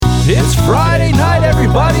It's Friday night,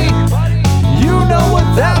 everybody. You know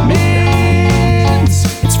what that means.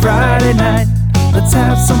 It's Friday night. Let's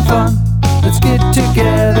have some fun. Let's get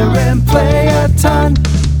together and play a ton.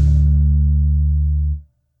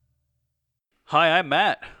 Hi, I'm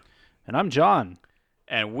Matt. And I'm John.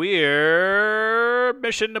 And we're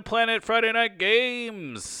Mission to Planet Friday Night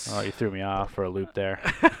Games. Oh, you threw me off for a loop there.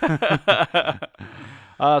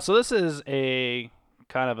 So this is a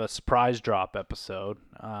kind of a surprise drop episode.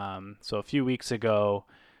 So a few weeks ago,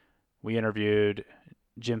 we interviewed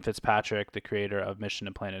Jim Fitzpatrick, the creator of Mission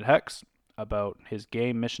to Planet Hexx, about his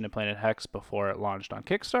game Mission to Planet Hexx before it launched on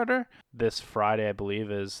Kickstarter. This Friday, I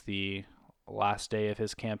believe, is the last day of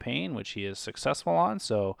his campaign, which he is successful on.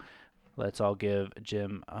 So let's all give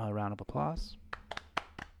Jim a round of applause.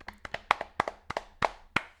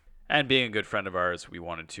 And being a good friend of ours, we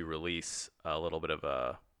wanted to release a little bit of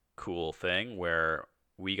a cool thing where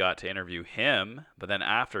we got to interview him, but then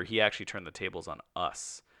after, he actually turned the tables on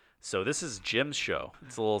us. So this is Jim's show.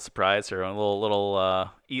 It's a little surprise here, a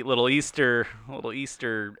little Easter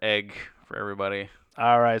egg for everybody.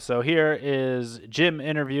 All right, so here is Jim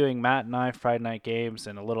interviewing Matt and I, Friday Night Games,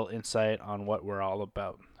 and a little insight on what we're all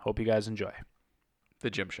about. Hope you guys enjoy.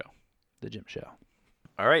 The Jim Show. The Jim Show.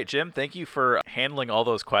 All right, Jim, thank you for handling all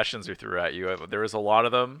those questions we threw at you. There was a lot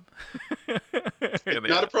of them.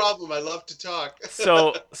 Not a problem. I love to talk.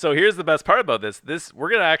 So here's the best part about this. We're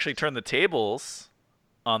going to actually turn the tables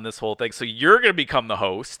on this whole thing. So you're going to become the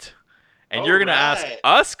host, and you're going to ask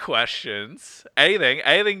us questions.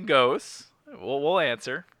 Anything goes. We'll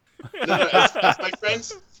answer. No,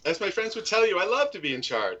 as my friends would tell you, I love to be in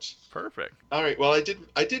charge. Perfect. All right. Well, I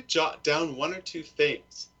did jot down one or two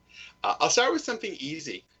things. I'll start with something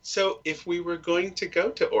easy. So if we were going to go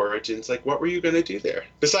to Origins, what were you going to do there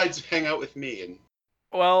besides hang out with me? And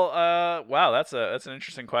well, wow, that's an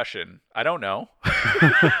interesting question. I don't know.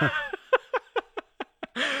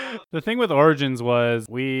 The thing with Origins was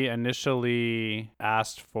we initially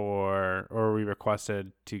asked for, or we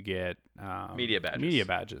requested to get media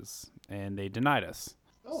badges, and they denied us.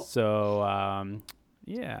 Oh. So,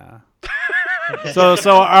 yeah. So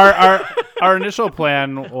our initial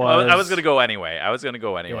plan was... I was going to go anyway.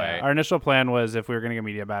 Yeah, our initial plan was if we were going to get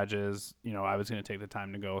media badges, I was going to take the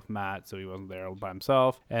time to go with Matt so he wasn't there by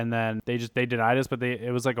himself. And then they denied us, but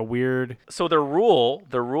it was like a weird... So the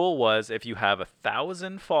rule was if you have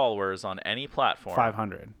 1,000 followers on any platform...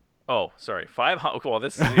 500. Oh, sorry. 500. Well,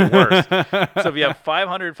 this is even worse. So if you have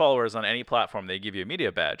 500 followers on any platform, they give you a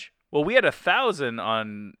media badge. Well, we had 1,000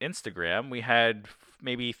 on Instagram. We had...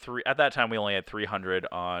 maybe at that time we only had 300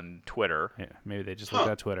 on Twitter. Yeah, maybe they just looked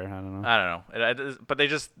at Twitter. I don't know. But they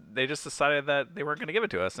just decided that they weren't going to give it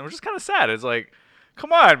to us, and it was just kind of sad. It's like,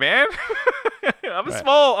 come on, man. I'm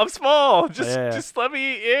small. Just let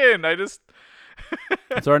me in.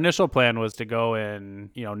 So our initial plan was to go and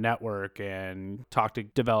network and talk to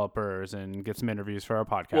developers and get some interviews for our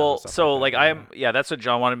podcast. Well, so that's what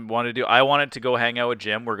John wanted to do. I wanted to go hang out with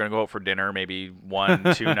Jim. We're gonna go out for dinner, maybe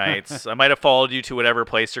 1-2 nights. I might have followed you to whatever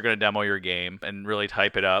place you're gonna demo your game and really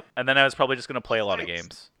type it up. And then I was probably just gonna play a lot of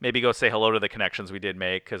games. Maybe go say hello to the connections we did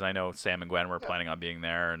make, because I know Sam and Gwen were planning on being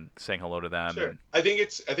there and saying hello to them. Sure. I think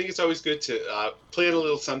it's always good to plan a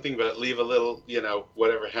little something, but leave a little,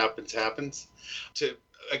 whatever happens. To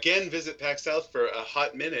again visit PAX South for a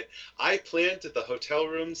hot minute. I planned the hotel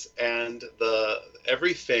rooms and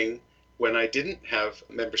everything when I didn't have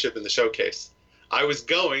membership in the showcase. I was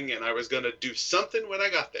going and I was going to do something when I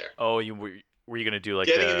got there. Oh, were you going to do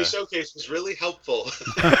getting in the showcase was really helpful.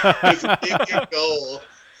 It's a big goal.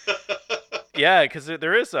 Yeah, because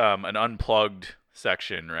there is an unplugged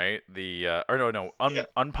section, right?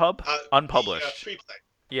 Unpublished. Free play.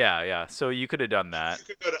 Yeah. So you could have done that. You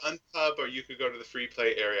could go to Unpub or you could go to the free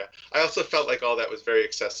play area. I also felt like all that was very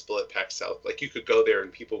accessible at PAX South. You could go there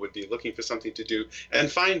and people would be looking for something to do and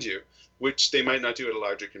find you, which they might not do at a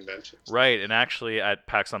larger convention. Right, and actually at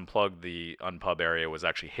PAX Unplugged, the Unpub area was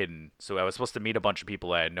actually hidden. So I was supposed to meet a bunch of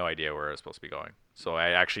people. I had no idea where I was supposed to be going. So I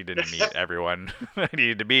actually didn't meet everyone I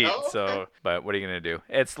needed to meet. Oh, okay. So, but what are you going to do?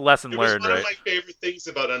 It's lesson learned, right? It was one of my favorite things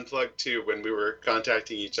about Unplugged, too, when we were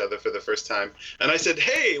contacting each other for the first time. And I said,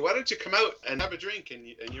 hey, why don't you come out and have a drink? And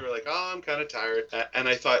you were like, oh, I'm kind of tired. And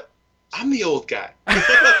I thought, I'm the old guy.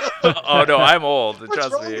 Oh, no, I'm old.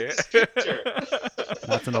 Trust me.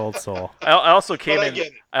 That's an old soul. I also came in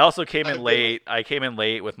late. I came in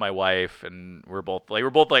late with my wife, and we're both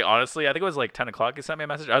honestly, I think it was 10 o'clock. You sent me a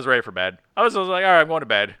message. I was ready for bed. I was like, all right, I'm going to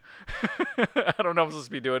bed. I don't know what I'm supposed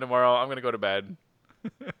to be doing tomorrow. I'm going to go to bed.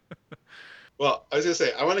 Well, I was gonna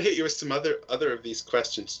say I want to hit you with some other of these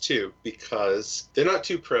questions too, because they're not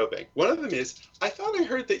too probing. One of them is, I thought I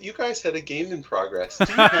heard that you guys had a game in progress. Do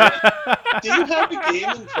you have a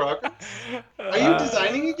game in progress? Are you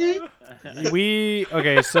designing a game?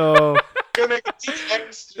 So Gonna make a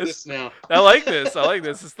text through this now. I like this.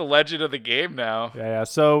 It's the legend of the game now. yeah.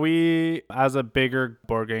 So we, as a bigger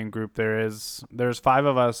board game group, there's 5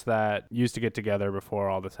 of us that used to get together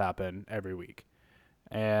before all this happened every week,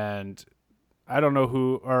 and I don't know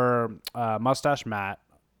who, or Mustache Matt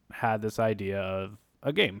had this idea of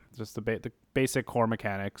a game, just the basic core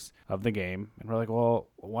mechanics of the game, and we're like, well,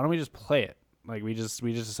 why don't we just play it? Like we just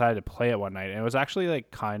decided to play it one night, and it was actually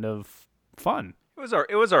like kind of fun.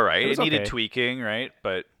 It was all right. It needed okay. tweaking, right?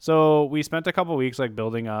 But so we spent a couple weeks like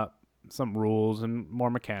building up some rules and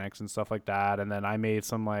more mechanics and stuff like that, and then I made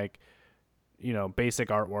some like, basic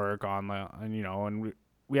artwork on and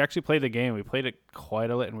we actually played the game. We played it quite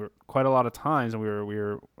a lot of times, and we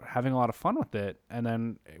were having a lot of fun with it. And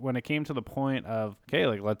then when it came to the point of, okay,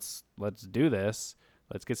 like let's do this,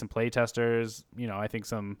 let's get some play testers. I think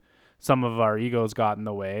some of our egos got in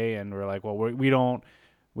the way, and we're like, well, we don't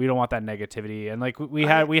want that negativity. And like we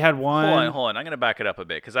had one. Hold on. I'm gonna back it up a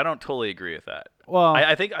bit because I don't totally agree with that. Well,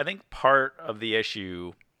 I think part of the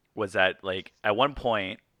issue was that like at one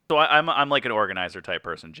point. So I'm like an organizer type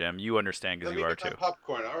person, Jim. You understand because you are too.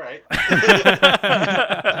 Popcorn, all right.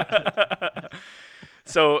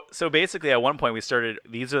 So basically, at one point we started.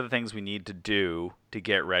 These are the things we need to do to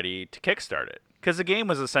get ready to kickstart it. Because the game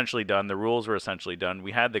was essentially done, the rules were essentially done.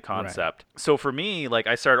 We had the concept. Right. So for me, like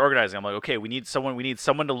I started organizing. I'm like, okay, we need someone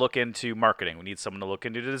to look into marketing. We need someone to look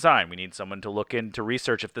into design. We need someone to look into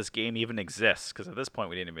research if this game even exists. Because at this point,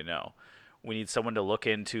 we didn't even know. We need someone to look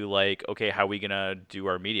into, like, okay, how are we going to do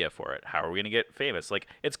our media for it? How are we going to get famous? Like,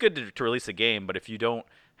 it's good to release a game, but if you don't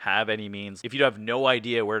have any means, if you have no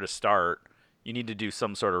idea where to start, you need to do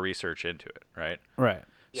some sort of research into it, right? Right.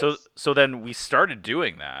 So then we started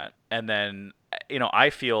doing that, and then, I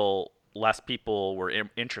feel less people were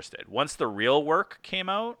interested. Once the real work came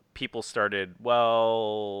out, people started,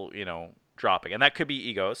 dropping. And that could be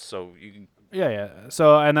egos, so you can... Yeah.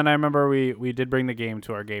 So, and then I remember we did bring the game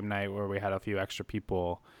to our game night where we had a few extra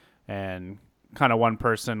people, and kind of one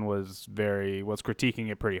person was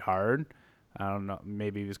critiquing it pretty hard. I don't know,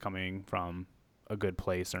 maybe he was coming from a good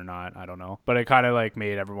place or not, I don't know. But it kind of like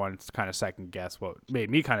made everyone kind of second guess what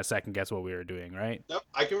we were doing, right? Nope,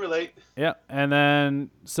 I can relate. Yeah. And then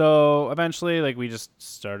so eventually like we just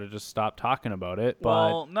started to stop talking about it.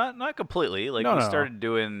 Well, not completely. Like we started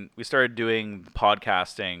doing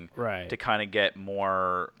podcasting right. to kind of get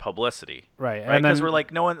more publicity. Right. Right. Because we're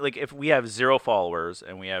like, no one, like if we have 0 followers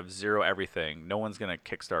and we have 0 everything, no one's gonna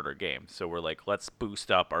kickstart our game. So we're like, let's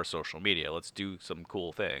boost up our social media. Let's do some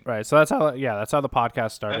cool thing. Right. So that's how the podcast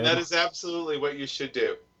started. And that is absolutely what you should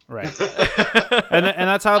do. Right. and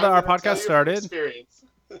that's how our podcast started.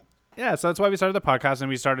 Yeah, so that's why we started the podcast, and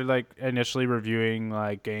we started like initially reviewing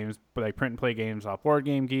like games, like print and play games off Board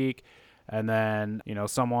Game Geek, and then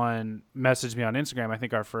someone messaged me on Instagram. I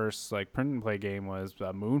think our first like print and play game was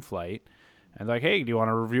Moonflight, and like, hey, do you want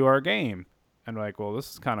to review our game? And we're like, well,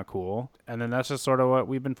 this is kind of cool. And then that's just sort of what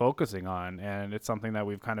we've been focusing on, and it's something that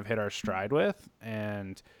we've kind of hit our stride with.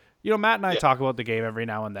 And Matt and I talk about the game every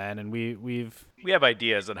now and then, and we have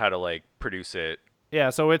ideas on how to like produce it.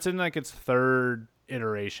 Yeah, so it's in like its 3rd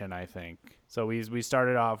iteration, I think. So we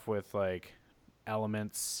started off with like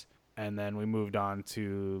elements, and then we moved on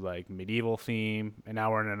to like medieval theme, and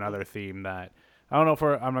now we're in another theme that I don't know if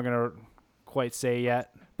I'm not gonna quite say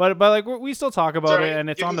yet, but like we still talk about it, and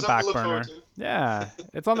it's on the back burner. Yeah,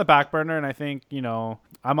 it's on the back burner, and I think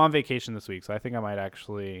I'm on vacation this week, so I think I might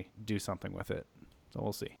actually do something with it. So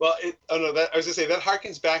we'll see. Well, I was going to say, that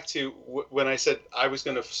harkens back to when I said I was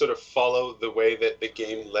going to sort of follow the way that the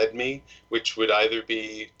game led me, which would either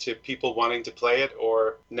be to people wanting to play it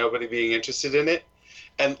or nobody being interested in it.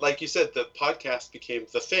 And like you said, the podcast became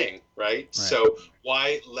the thing, right? So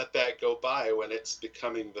why let that go by when it's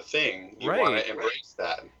becoming the thing? You want to embrace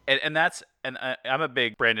that. And I'm a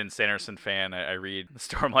big Brandon Sanderson fan. I read the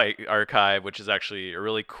Stormlight Archive, which is actually a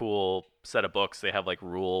really cool set of books. They have like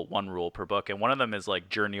one rule per book, and one of them is like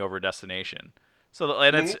Journey over Destination. So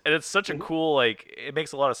it's such a cool, like, it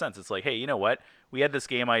makes a lot of sense. It's like, hey, you know what? We had this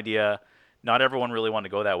game idea. Not everyone really wanted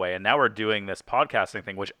to go that way, and now we're doing this podcasting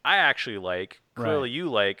thing, which I actually like. Clearly, you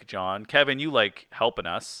like, John. Kevin, you like helping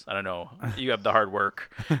us. I don't know. You have the hard work.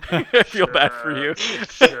 I feel bad for you.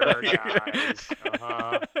 Sure, guys.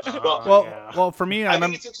 Well, for me, I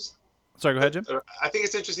remember. Sorry, go ahead, Jim. I think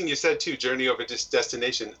it's interesting you said too, Journey over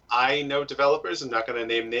Destination. I know developers. I'm not going to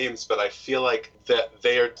name names, but I feel like that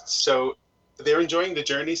they're enjoying the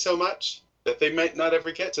journey so much that they might not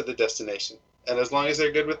ever get to the destination. And as long as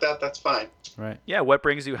they're good with that, that's fine. Right. Yeah, what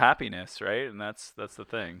brings you happiness, right? And that's the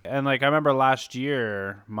thing. And like I remember last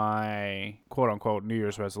year, my quote unquote New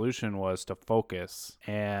Year's resolution was to focus,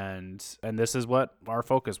 and this is what our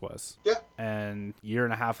focus was. Yeah. And year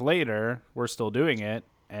and a half later, we're still doing it,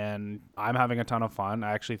 and I'm having a ton of fun.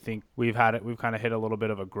 I actually think we've kind of hit a little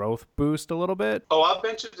bit of a growth boost a little bit. Oh, I'll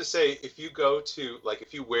venture to say, if you go to, like,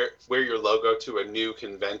 if you wear your logo to a new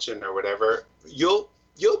convention or whatever, you'll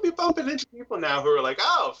be bumping into people now who are like,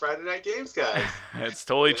 oh, Friday Night Games guys. It's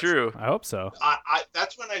totally true. I hope so. I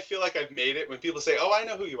that's when I feel like I've made it, when people say, oh, I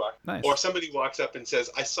know who you are. Nice. Or somebody walks up and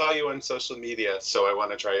says, I saw you on social media, so I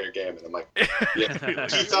want to try your game. And I'm like, yeah, 2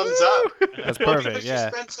 thumbs up. That's Well, perfect. because Yeah.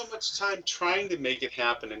 you spend so much time trying to make it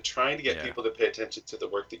happen and trying to get Yeah. people to pay attention to the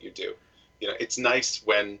work that you do. You know, it's nice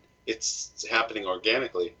when it's happening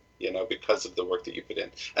organically, you know, because of the work that you put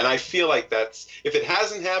in. And I feel like that's, if it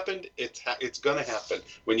hasn't happened, it's going to happen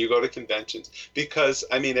when you go to conventions. Because,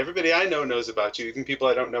 I mean, everybody I know knows about you, even people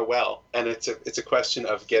I don't know well. And it's a question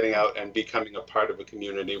of getting out and becoming a part of a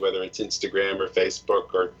community, whether it's Instagram or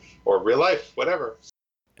Facebook or real life, whatever.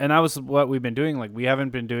 And that was what we've been doing. Like, we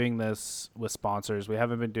haven't been doing this with sponsors. We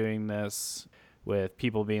haven't been doing this with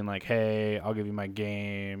people being like, hey, I'll give you my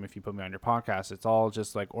game if you put me on your podcast. It's all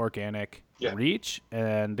just like organic reach.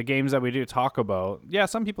 And the games that we do talk about, yeah,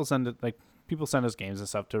 some people send it, like people send us games and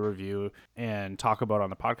stuff to review and talk about on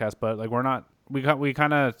the podcast, but like we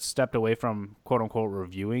kind of stepped away from quote unquote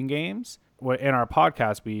reviewing games. In our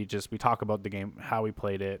podcast, we talk about the game, how we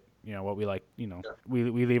played it, you know, what we like, you know,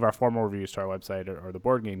 we leave our formal reviews to our website or the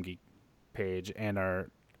Board Game Geek page, and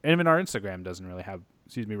even our Instagram doesn't really have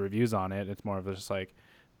reviews on it. It's more of just like,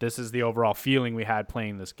 this is the overall feeling we had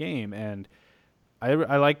playing this game. And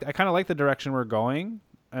I kind of like the direction we're going.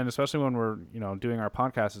 And especially when we're, you know, doing our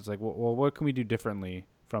podcast, it's like, well, what can we do differently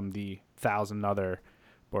from the 1,000 other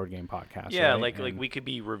board game podcasts? Yeah, right? like we could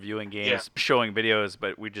be reviewing games, showing videos,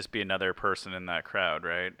 but we'd just be another person in that crowd,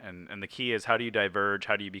 right? And the key is, how do you diverge?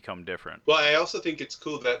 How do you become different? Well, I also think it's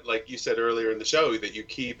cool that, like you said earlier in the show, that you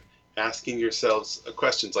keep asking yourselves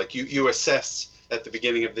questions. Like you assess at the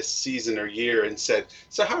beginning of this season or year and said,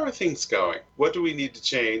 so how are things going? What do we need to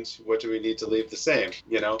change? What do we need to leave the same?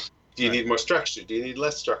 You know, do you need more structure? Do you need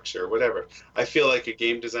less structure? Whatever. I feel like a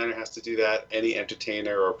game designer has to do that. Any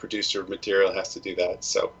entertainer or producer of material has to do that.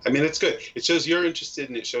 So, I mean, it's good. It shows you're interested,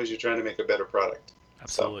 and it shows you're trying to make a better product.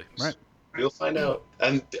 Absolutely. So, Right. You'll find out.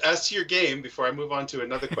 And as to your game, before I move on to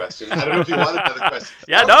another question, I don't know if you want another question.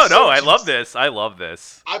 Yeah, no, I love this. I love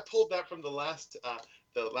this. I pulled that from the last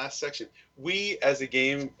section. We, as a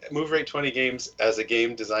game, Move Rate 20 Games, as a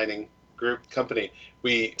game designing group company,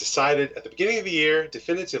 we decided at the beginning of the year,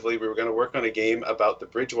 definitively, we were going to work on a game about the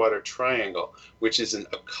Bridgewater Triangle, which is an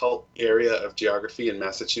occult area of geography in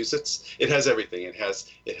Massachusetts. It has everything. It has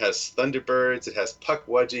Thunderbirds, it has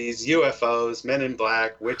Puckwudgies, UFOs, Men in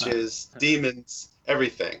Black, witches, demons,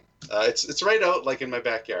 everything. It's right out like in my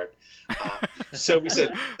backyard. So we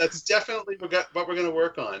said, that's definitely what we're going to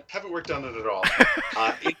work on. Haven't worked on it at all.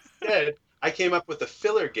 Instead, I came up with a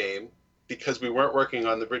filler game because we weren't working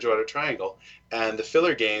on the Bridgewater Triangle, and the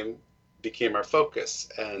filler game became our focus.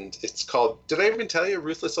 And it's called, did I even tell you,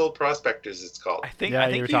 Ruthless Old Prospectors it's called? I think you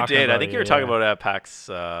you were did. talking I about think it, you were talking yeah. about PAX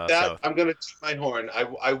South. I'm going to toot my horn.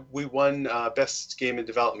 We won Best Game in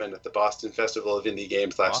Development at the Boston Festival of Indie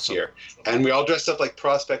Games last Awesome. year. And we all dressed up like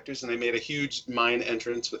prospectors, and they made a huge mine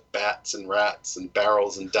entrance with bats and rats and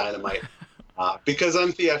barrels and dynamite because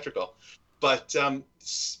I'm theatrical. But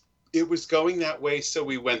it was going that way, so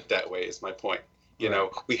we went that way, is my point. You know,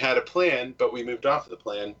 we had a plan, but we moved off of the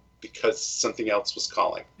plan because something else was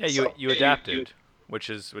calling. Yeah, you adapted, which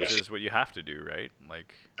is what you have to do, right?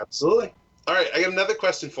 Like, Absolutely. All right, I got another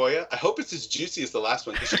question for you. I hope it's as juicy as the last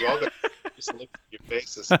one, because you all got just look at your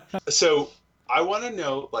faces. So I want to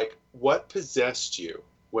know, like, what possessed you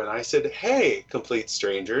when I said, "Hey, complete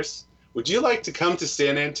strangers, would you like to come to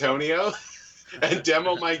San Antonio and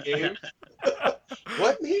demo my game?"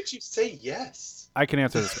 What made you say yes? I can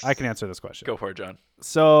answer this question. go for it, John.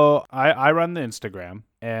 So I run the Instagram,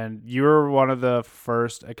 and you were one of the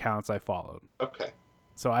first accounts I followed. Okay.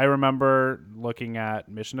 So I remember looking at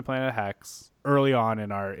Mission to Planet Hexx early on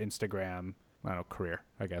in our Instagram, I don't know, career,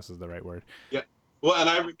 I guess is the right word. Yeah. Well, and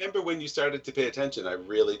I remember when you started to pay attention. I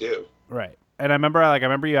really do. Right. And I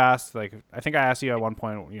remember you asked, like, I think I asked you at one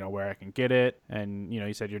point, you know, where I can get it. And, you know,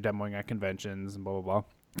 you said you're demoing at conventions and blah, blah, blah.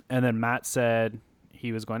 And then Matt said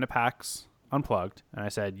he was going to PAX Unplugged. And I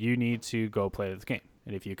said, you need to go play this game.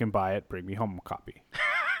 And if you can buy it, bring me home a copy.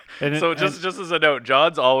 And So just as a note,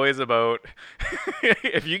 John's always about,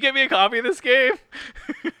 if you give me a copy of this game,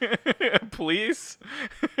 please.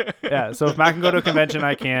 yeah. So if Matt can go to a convention,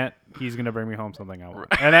 I can't. He's gonna bring me home something I want.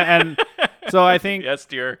 And so I think Yes,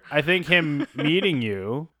 dear. I think him meeting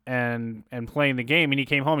you and playing the game, and he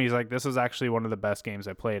came home. He's like, "This is actually one of the best games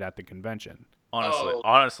I played at the convention."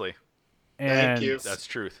 Honestly, And Thank you. that's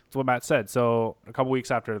truth. that's what Matt said. So a couple weeks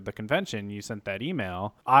after the convention, you sent that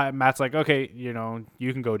email. Matt's like, "Okay, you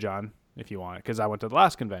can go, John, if you want," because I went to the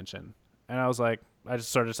last convention, and I was like, I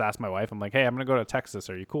just sort of just asked my wife, I'm like, "Hey, I'm gonna go to Texas.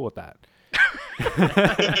 Are you cool with that?"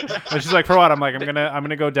 And she's like, "For what?" I'm like, I'm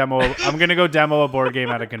gonna go demo a board game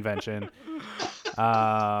at a convention.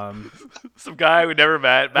 Some guy we never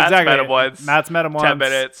met. Matt's Exactly. met him once. Matt's met him 10 once.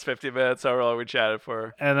 minutes, 50 minutes, however long we chatted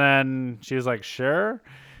for. And then she was like, "Sure."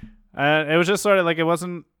 And it was just sort of like, it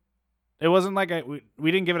wasn't like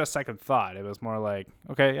we didn't give it a second thought. It was more like,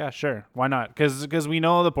 okay, yeah, sure, why not? Because we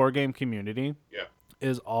know the board game community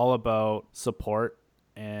is all about support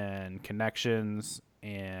and connections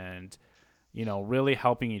and really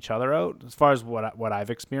helping each other out. As far as what I've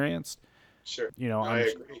experienced, Sure. I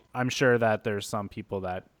agree. I'm sure that there's some people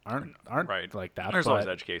that aren't Right. like that. There's but, always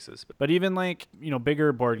edge cases. but even like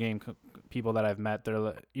bigger board game people that I've met,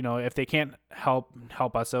 they're if they can't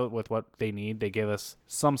help us out with what they need, they give us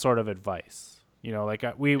some sort of advice. Like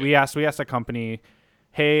we asked a company,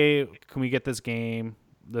 "Hey, can we get this game?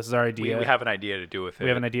 This is our idea. We have an idea to do with it. We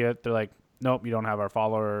have an idea." They're like, "Nope, you don't have our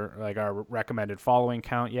our recommended following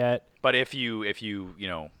count yet." But if you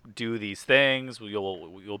do these things,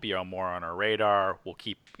 you'll be more on our radar. We'll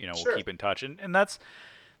keep Sure. we'll keep in touch, and that's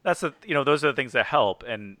the those are the things that help.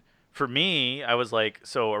 And for me, I was like,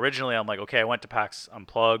 so originally I'm like, okay, I went to PAX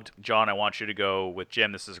Unplugged. John, I want you to go with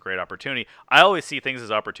Jim. This is a great opportunity. I always see things as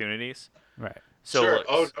opportunities. Right. So Sure.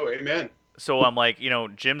 Oh, amen. So I'm like,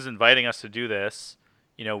 Jim's inviting us to do this.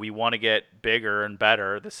 We want to get bigger and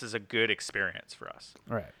better. This is a good experience for us.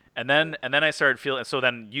 Right. And then I started feeling, so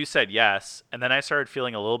then you said yes, and then I started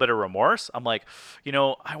feeling a little bit of remorse. I'm like,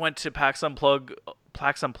 I went to PAX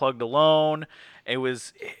Unplugged alone. It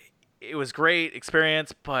was great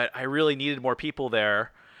experience, but I really needed more people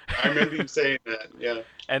there. I remember you saying that. Yeah.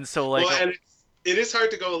 And so And it is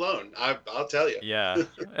hard to go alone. I'll tell you. Yeah.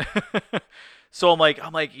 So I'm like,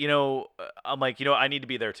 I need to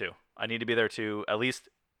be there too. I need to be there too, at least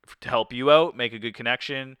to help you out, make a good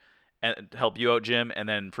connection, and help you out, Jim. And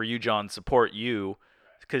then for you, John, support you,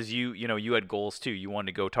 because you had goals too. You wanted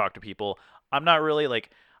to go talk to people. I'm not really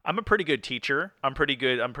I'm a pretty good teacher. I'm pretty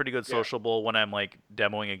good sociable when I'm like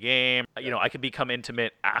demoing a game. I can become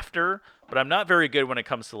intimate after, but I'm not very good when it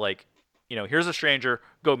comes to here's a stranger,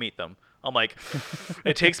 go meet them. I'm like,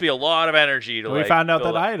 it takes me a lot of energy to We found out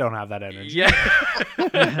that I don't have that energy. Yeah.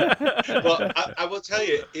 Well, I will tell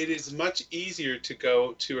you, it is much easier to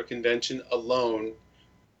go to a convention alone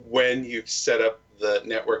when you've set up the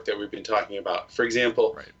network that we've been talking about. For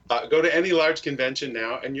example, go to any large convention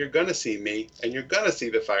now, and you're going to see me, and you're going to see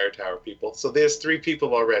the Fire Tower people. So there's 3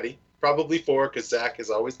 people already, probably 4, because Zach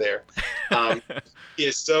is always there. He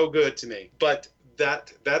is so good to me. But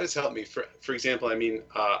that has helped me. For example,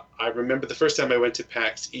 I remember the first time I went to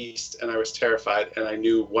PAX East, and I was terrified, and I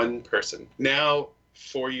knew one person. Now,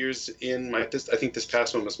 4 years in, I think this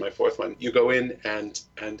past one was my 4th one. You go in, and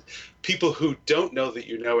people who don't know that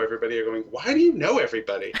you know everybody are going, "Why do you know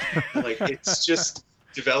everybody?" And it's just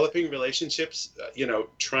developing relationships,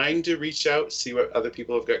 trying to reach out, see what other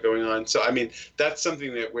people have got going on. So, that's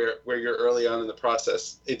something that where you're early on in the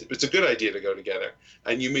process, it's a good idea to go together,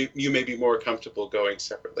 and you may be more comfortable going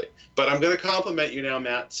separately. But I'm going to compliment you now,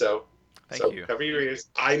 Matt. So Thank you. Cover your ears.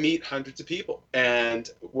 I meet hundreds of people, and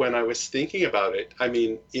when I was thinking about it,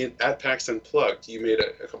 at PAX Unplugged, you made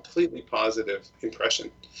a completely positive impression,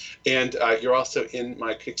 and you're also in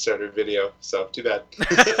my Kickstarter video. So too bad.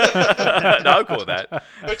 No, I'm cool with that.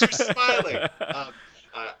 But you're smiling.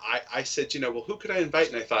 I said, well, who could I invite?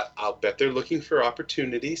 And I thought, I'll bet they're looking for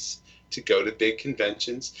opportunities to go to big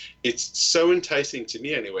conventions. It's so enticing to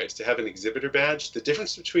me, anyways, to have an exhibitor badge. The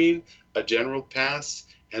difference between a general pass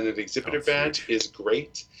and an exhibitor badge is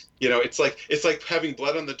great. It's like having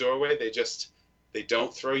blood on the doorway. They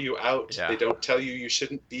don't throw you out. Yeah. They don't tell you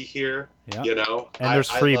shouldn't be here. Yeah. And there's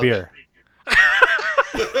free beer.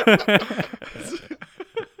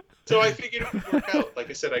 So I figured it would work out. Like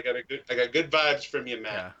I said, I got good vibes from you,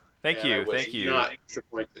 Matt. Yeah. Thank you. I was Thank you. Not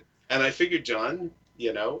disappointed. And I figured, John,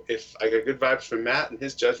 if I got good vibes from Matt and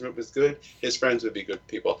his judgment was good, his friends would be good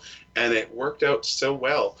people. And it worked out so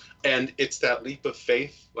well. And it's that leap of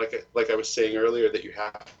faith, like I was saying earlier, that you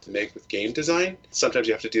have to make with game design. Sometimes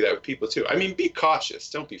you have to do that with people too. Be cautious.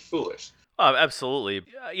 Don't be foolish. Absolutely.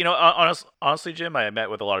 Honestly, Jim, I met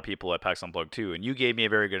with a lot of people at PAX Unplugged too, and you gave me a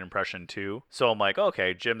very good impression too. So I'm like,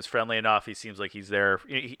 okay, Jim's friendly enough. He seems like he's there.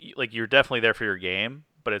 Like you're definitely there for your game,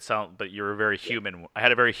 but you're a very human. I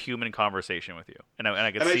had a very human conversation with you, and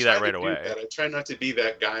I could see that right away. I try not to be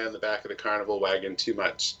that guy on the back of the carnival wagon too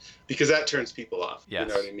much, because that turns people off. Yes. You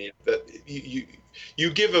know what I mean? That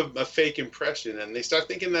you give a fake impression, and they start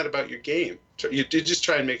thinking that about your game. You just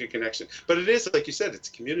try and make a connection. But it is, like you said, it's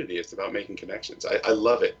a community. It's about making connections. I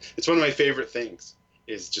love it. It's one of my favorite things,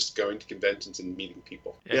 is just going to conventions and meeting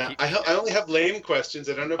people. Yeah, I only have lame questions.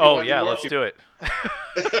 I don't know if you want more. Let's do it.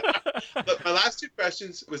 But my last two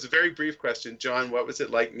questions was a very brief question. John, what was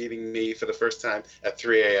it like meeting me for the first time at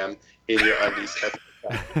 3 a.m. in your undies?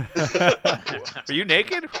 Were you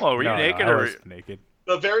naked? Oh, were you naked? I was naked.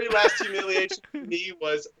 The very last humiliation for me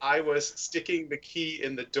was I was sticking the key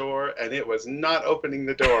in the door, and it was not opening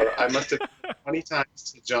the door. I must have 20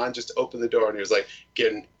 times to John just open the door, and he was like,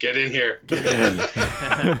 get in here.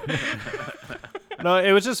 No,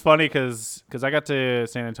 it was just funny because I got to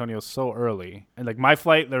San Antonio so early, and like my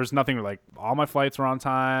flight, there was nothing, like all my flights were on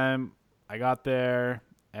time. I got there,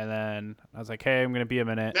 and then I was like, hey, I'm gonna be a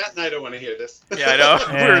minute. Matt and I don't want to hear this. Yeah, I know.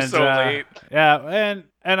 We were so late. Yeah,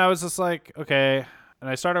 and I was just like, okay. And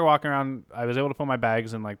I started walking around. I was able to put my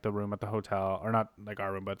bags in like the room at the hotel, or not like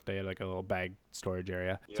our room, but they had like a little bag storage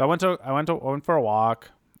area. Yeah. So I went for a walk,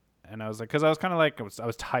 and I was like, because I was kind of like I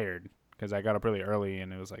was tired because I got up really early,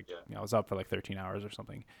 and it was like I was up for like 13 hours or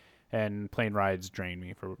something, and plane rides drained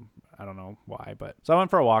me for I don't know why, but so I went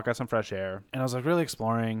for a walk, got some fresh air, and I was like really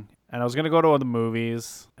exploring. And I was gonna go to the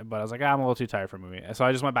movies, but I was like, I'm a little too tired for a movie, so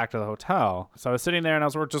I just went back to the hotel. So I was sitting there, and I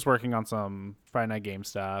was just working on some Friday Night Game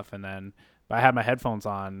stuff, and then. But I had my headphones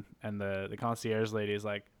on, and the concierge lady is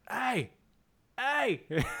like, hey.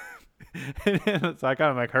 So I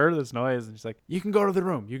kind of like heard this noise, and she's like, you can go to the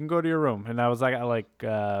room. You can go to your room. And I was like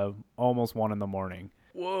at almost 1 a.m.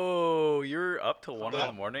 Whoa, you're up till 1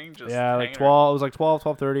 a.m. Just like 12. It was like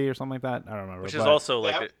 12:30 or something like that. I don't remember. Which is also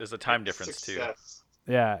like there's a time difference too.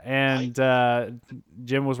 Yeah, and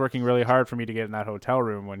Jim was working really hard for me to get in that hotel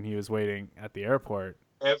room when he was waiting at the airport.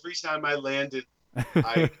 Every time I landed,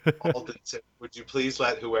 I called and said, would you please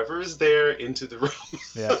let whoever is there into the room?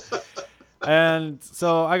 Yeah. And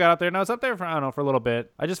so I got up there, and I was up there for, I don't know, for a little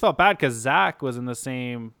bit. I just felt bad because Zach was in the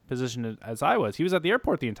same position as I was. He was at the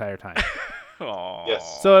airport the entire time. Aww.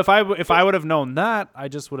 Yes. So if I would have known that, I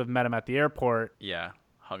just would have met him at the airport. Yeah.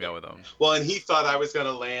 Hung out with him. Well, and he thought I was going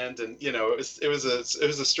to land, and it was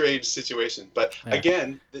a strange situation. But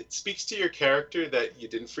again, it speaks to your character that you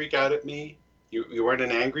didn't freak out at me. You weren't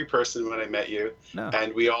an angry person when I met you,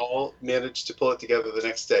 and we all managed to pull it together the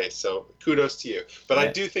next day. So kudos to you. But I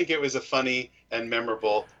do think it was a funny and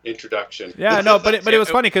memorable introduction. Yeah, no, but it was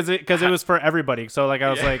funny because it was for everybody. So like I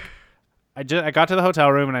was like, I got to the hotel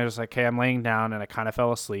room, and I was like, okay, I'm laying down, and I kind of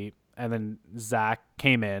fell asleep, and then Zach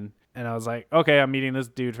came in. And I was like, okay, I'm meeting this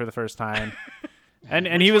dude for the first time.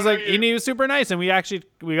 and he was like, and he was super nice. And we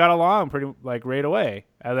got along pretty like right away.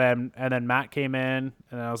 And then Matt came in,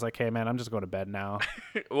 and I was like, hey man, I'm just going to bed now.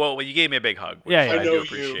 well, you gave me a big hug. Yeah. I do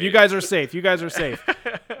appreciate. You guys are safe.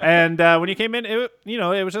 And when you came in,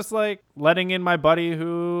 it was just like letting in my buddy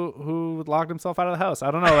who locked himself out of the house.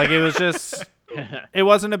 I don't know. Like it was just, it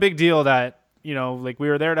wasn't a big deal that, like we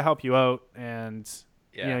were there to help you out, and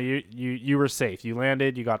yeah. You were safe. You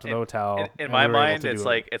landed. You got to the hotel. In my mind, it's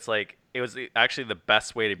like it was actually the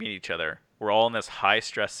best way to meet each other. We're all in this high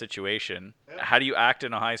stress situation. Yeah. How do you act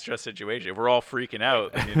in a high stress situation? If we're all freaking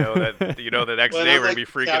out, then the next day we're gonna be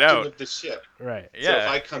freaking out. Of the ship. Right. Yeah. So if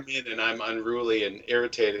I come in and I'm unruly and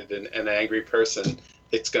irritated and an angry person,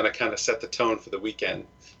 it's gonna kind of set the tone for the weekend.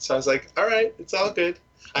 So I was like, all right, it's all good.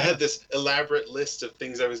 I had this elaborate list of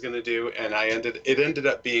things I was going to do, and it ended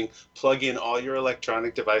up being plug in all your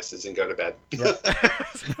electronic devices and go to bed.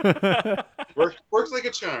 Yep. Works like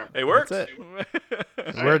a charm. It works.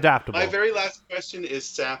 We're adaptable. My very last question is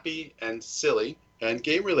sappy and silly and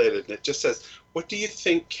game related, and it just says, what do you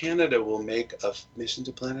think Canada will make of Mission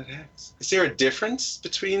to Planet Hexx? Is there a difference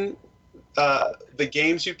between the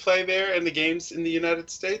games you play there and the games in the United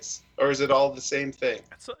States? Or is it all the same thing?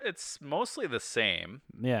 It's mostly the same.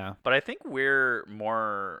 Yeah. But I think we're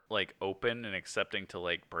more like open and accepting to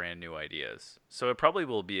like brand new ideas. So it probably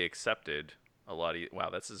will be accepted a lot. Wow,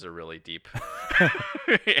 this is a really deep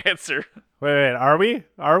answer. Wait, are we?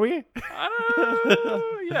 I don't know.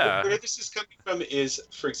 Yeah. Where this is coming from is,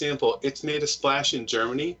 for example, it's made a splash in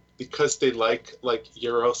Germany because they like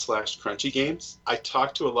Euro/crunchy games. I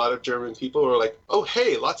talked to a lot of German people who are like, oh,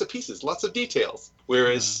 hey, lots of pieces, lots of details.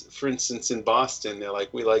 Whereas, for instance, in Boston, they're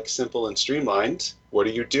like, we like simple and streamlined. What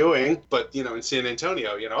are you doing? But, in San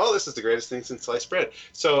Antonio, oh, this is the greatest thing since sliced bread.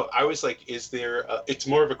 So I was like, it's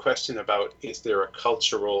more of a question about, is there a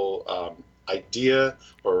cultural idea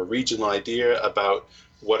or a regional idea about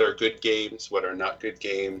what are good games, what are not good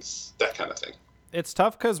games, that kind of thing. It's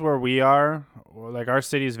tough because where we are, like our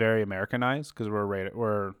city is very Americanized because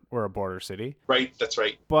we're a border city. Right, that's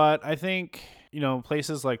right. But I think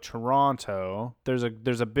places like Toronto, there's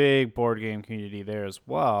a big board game community there as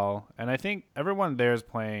well, and I think everyone there is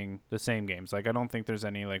playing the same games. Like I don't think there's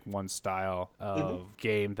any like one style of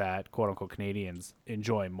game that quote unquote Canadians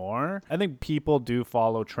enjoy more. I think people do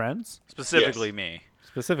follow trends. Specifically me.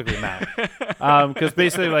 Specifically Matt. Because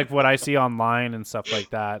basically like what I see online and stuff like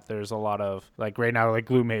that, there's a lot of like right now like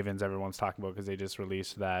Gloomhaven's everyone's talking about because they just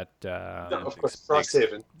released that. Of course,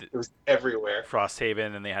 Frosthaven. It was everywhere.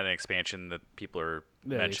 Frosthaven, and they had an expansion that people are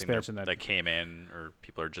mentioning that came in, or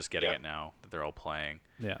people are just getting it now that they're all playing.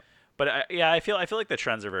 Yeah. But I feel like the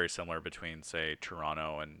trends are very similar between say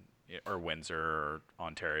Toronto or Windsor or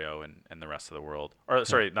Ontario and the rest of the world, or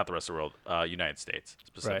sorry, not the rest of the world, United States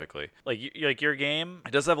specifically. Right. Like your game,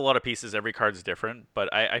 it does have a lot of pieces. Every card's different,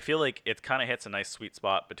 but I feel like it kind of hits a nice sweet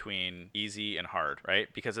spot between easy and hard, right?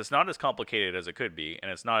 Because it's not as complicated as it could be, and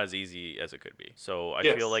it's not as easy as it could be. So I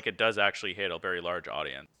feel like it does actually hit a very large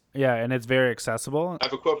audience. Yeah, and it's very accessible. I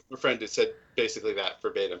have a quote from a friend that said basically that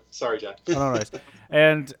verbatim. Sorry, John. Oh, no, nice.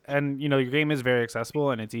 And your game is very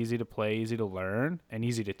accessible, and it's easy to play, easy to learn, and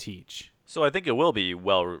easy to teach. So I think it will be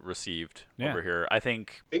well received over here. I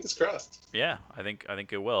think. Fingers crossed. Yeah, I think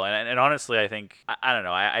it will. And honestly, I think I don't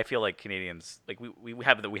know. I feel like Canadians like we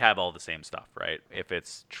have all the same stuff, right? If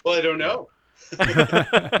it's well, I don't know.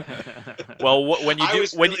 Well, when you do,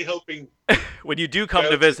 hoping when you do come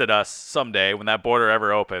to visit us someday, when that border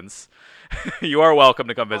ever opens, you are welcome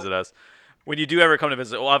to come visit us. When you do ever come to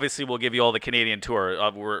visit, well, obviously we'll give you all the Canadian tour.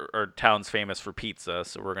 Our town's famous for pizza,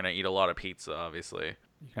 so we're gonna eat a lot of pizza, obviously.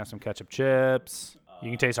 You can have some ketchup chips.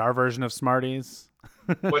 You can taste our version of Smarties.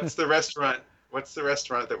 What's the restaurant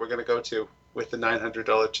that we're gonna go to with the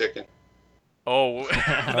 $900 chicken? Oh,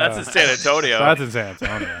 that's in San Antonio. That's in San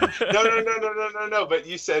Antonio. No. But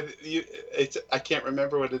you said it's. I can't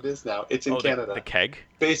remember what it is now. It's in Canada. The Keg.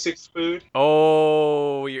 Basics food.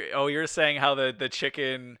 Oh, you're saying how the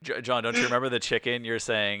chicken, John? Don't you remember the chicken? You're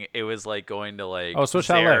saying it was like going to like Swiss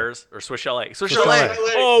Chalet or Swiss Chalet. Swiss Chalet.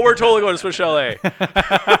 Oh, we're totally going to Swiss Chalet.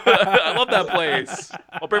 I love that place.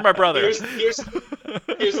 I'll bring my brother. Here's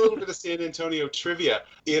a little bit of San Antonio trivia.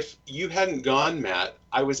 If you hadn't gone, Matt,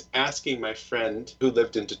 I was asking my friend who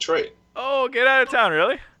lived in Detroit. Oh, get out of town,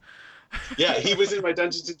 really? Yeah, he was in my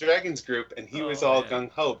Dungeons and Dragons group, and he was all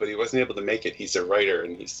gung-ho, but he wasn't able to make it. He's a writer,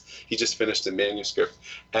 and he just finished a manuscript.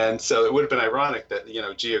 And so it would have been ironic that,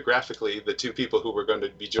 geographically, the two people who were going to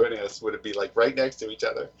be joining us would be like right next to each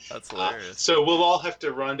other. That's hilarious. So we'll all have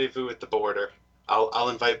to rendezvous at the border. I'll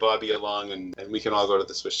invite Bobby along, and we can all go to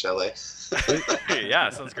the Swiss Chalet. Yeah,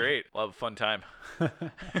 sounds great. We'll have a fun time.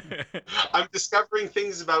 I'm discovering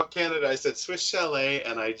things about Canada. I said Swiss Chalet,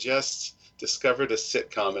 and I just discovered a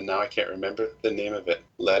sitcom, and now I can't remember the name of it.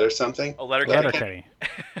 Letter something? Oh, Letterkenny. Letterkenny.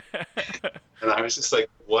 And I was just like,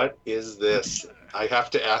 what is this? I have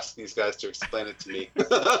to ask these guys to explain it to me.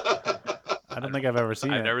 I don't think I've ever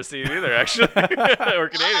seen it. I've never seen it either, actually. We're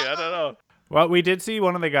Canadian. I don't know. Well, we did see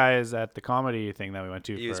one of the guys at the comedy thing that we went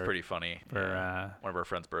to. He was pretty funny. For one of our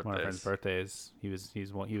friends' birthdays. One of our friends' birthdays. He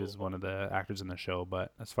was one of the actors in the show,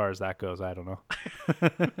 but as far as that goes, I don't know.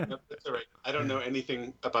 Nope, that's all right. I don't know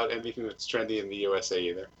anything about anything that's trendy in the USA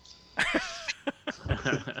either.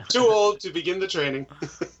 Too old to begin the training.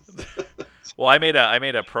 Well, I made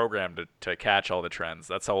a program to catch all the trends.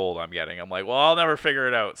 That's how old I'm getting. I'm like, well, I'll never figure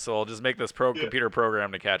it out, so I'll just make this computer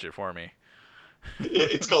program to catch it for me.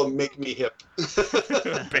 It's called Make Me Hip.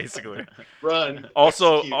 Basically. Run.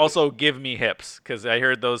 Also give me hips, because I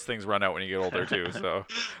heard those things run out when you get older too. So.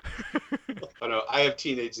 Oh no, I have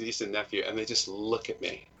teenage niece and nephew, and they just look at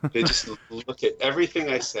me. They just look at everything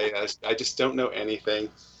I say. I just don't know anything.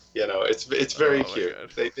 It's very cute.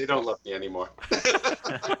 They don't love me anymore.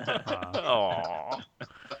 Aww.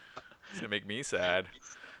 It's gonna make me sad.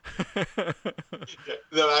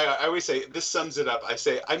 No, I always say, this sums it up. I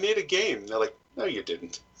say, I made a game. They're like, no, you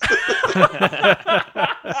didn't.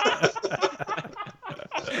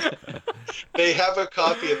 They have a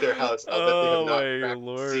copy at their house. I'll bet they have not cracked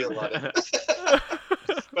the seal on it.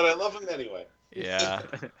 But I love them anyway. Yeah.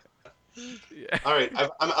 All right,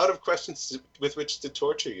 I'm out of questions with which to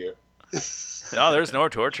torture you. No, there's no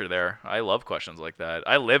torture there. I love questions like that.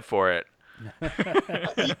 I live for it.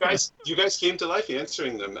 You guys came to life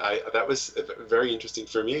answering them. That was very interesting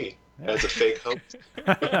for me as a fake host.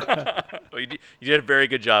 Well, you did a very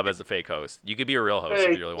good job as a fake host. You could be a real host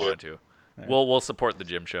if you really wanted to. We'll support the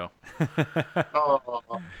Jim Show. Oh,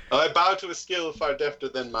 I bow to a skill far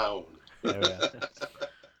defter than my own.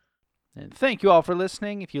 And thank you all for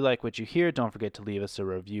listening. If you like what you hear, don't forget to leave us a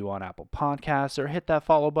review on Apple Podcasts or hit that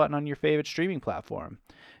follow button on your favorite streaming platform.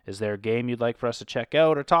 Is there a game you'd like for us to check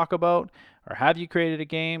out or talk about? Or have you created a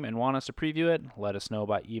game and want us to preview it? Let us know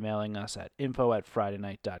by emailing us at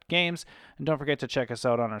info@fridaynight.games. And don't forget to check us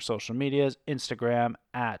out on our social medias, Instagram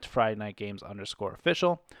at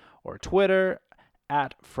FridayNightGames_official or Twitter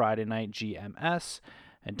at FridayNightGMS.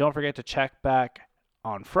 And don't forget to check back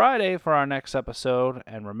on Friday for our next episode.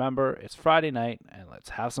 And remember, it's Friday night, and let's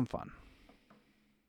have some fun.